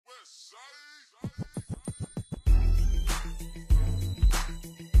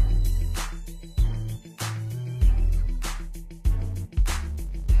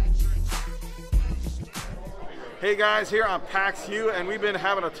Hey guys, here on PAX U, and we've been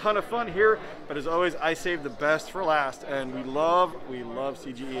having a ton of fun here, but as always, I saved the best for last, and we love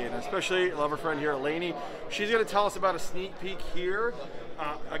CGE, and especially love our friend here, Eleni. She's gonna tell us about a sneak peek here.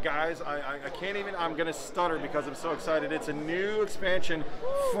 Guys, I can't even, I'm gonna stutter because I'm so excited. It's a new expansion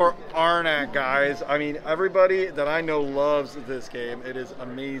for Arnak, guys. I mean, everybody that I know loves this game. It is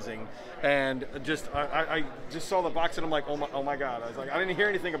amazing. And just, I just saw the box and I'm like, oh my God. I was like, I didn't hear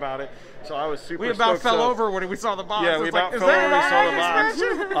anything about it. So I was super stoked. We about fell over when we saw the box. Yeah, we about fell over when we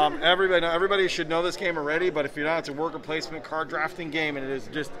saw the box. Everybody should know this game already, but if you're not, it's a worker placement card drafting game, and it is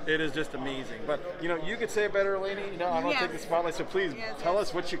just amazing. But you know, you could say it better, Eleni. You know, I don't take the spotlight, so please tell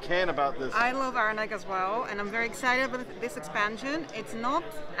us what you can about this. I love Arnak as well, and I'm very excited about this expansion. It's not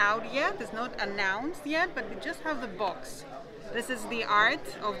out yet, it's not announced yet, but we just have the box. This is the art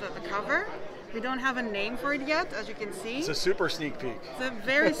of the cover. We don't have a name for it yet, as you can see. It's a super sneak peek. It's a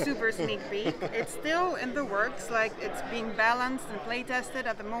very super sneak peek. It's still in the works, like it's being balanced and play tested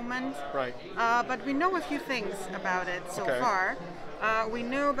at the moment. Right. But we know a few things about it so far. We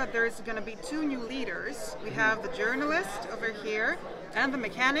know that there's going to be 2 new leaders. We have the journalist over here and the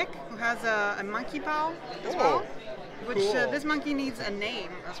mechanic who has a monkey paw as well. Which this monkey needs a name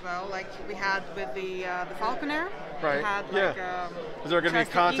as well, like we had with the falconer. Right. We had, like, is there going to be a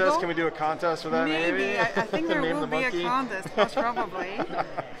contest? Eagle. Can we do a contest for that? Maybe. I think there will be a contest, most probably.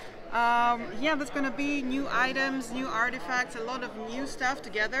 Yeah, there's going to be new items, new artifacts, a lot of new stuff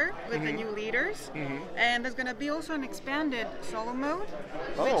together with the new leaders. And there's going to be also an expanded solo mode,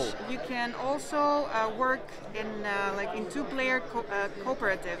 which you can also work in like in 2-player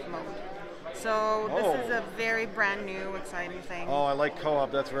cooperative mode. So this is a very brand new, exciting thing. Oh, I like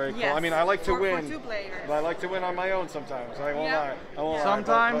co-op. That's very cool. Yes. I mean, I like to win. For 2 players. But I like to win on my own sometimes. I won't lie. I won't lie.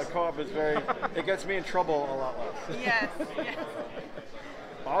 Sometimes. But co-op is very. It gets me in trouble a lot less. Yes. Yes.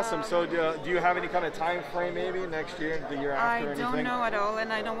 Awesome. So do you have any kind of time frame maybe next year, the year after, or anything? I don't know at all,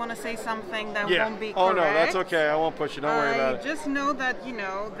 and I don't want to say something that won't be correct. Oh no, that's okay. I won't push you. Don't worry about it. I just know that, you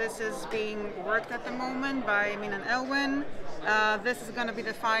know, this is being worked at the moment by Min and Elwin. This is going to be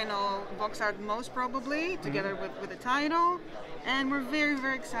the final box art most probably, together with the title. And we're very,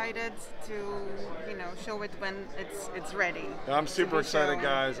 very excited to, you know, show it when it's ready. I'm super excited,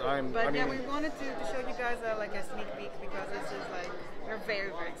 guys. Yeah, we wanted to show you guys like a sneak peek because this is like, we're very,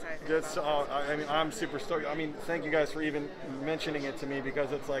 very excited. That's, I mean, I'm super stoked. I mean, thank you guys for even mentioning it to me,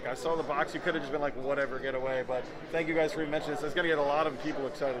 because it's like, I saw the box, you could have just been like, whatever, get away. But thank you guys for even mentioning this. It's going to get a lot of people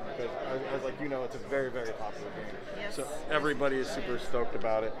excited because, as like you know, it's a very, very popular game. Yes. So everybody is super stoked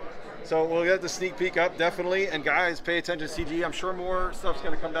about it. So we'll get the sneak peek up, definitely. And guys, pay attention to CG. I'm sure more stuff's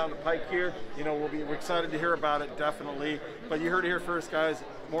going to come down the pike here. You know, we're excited to hear about it, definitely. But you heard it here first, guys.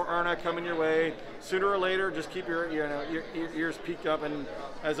 More Arnak coming your way. Sooner or later, just keep your ears peeked up. And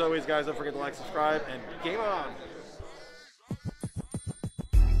as always, guys, don't forget to like, subscribe, and game on.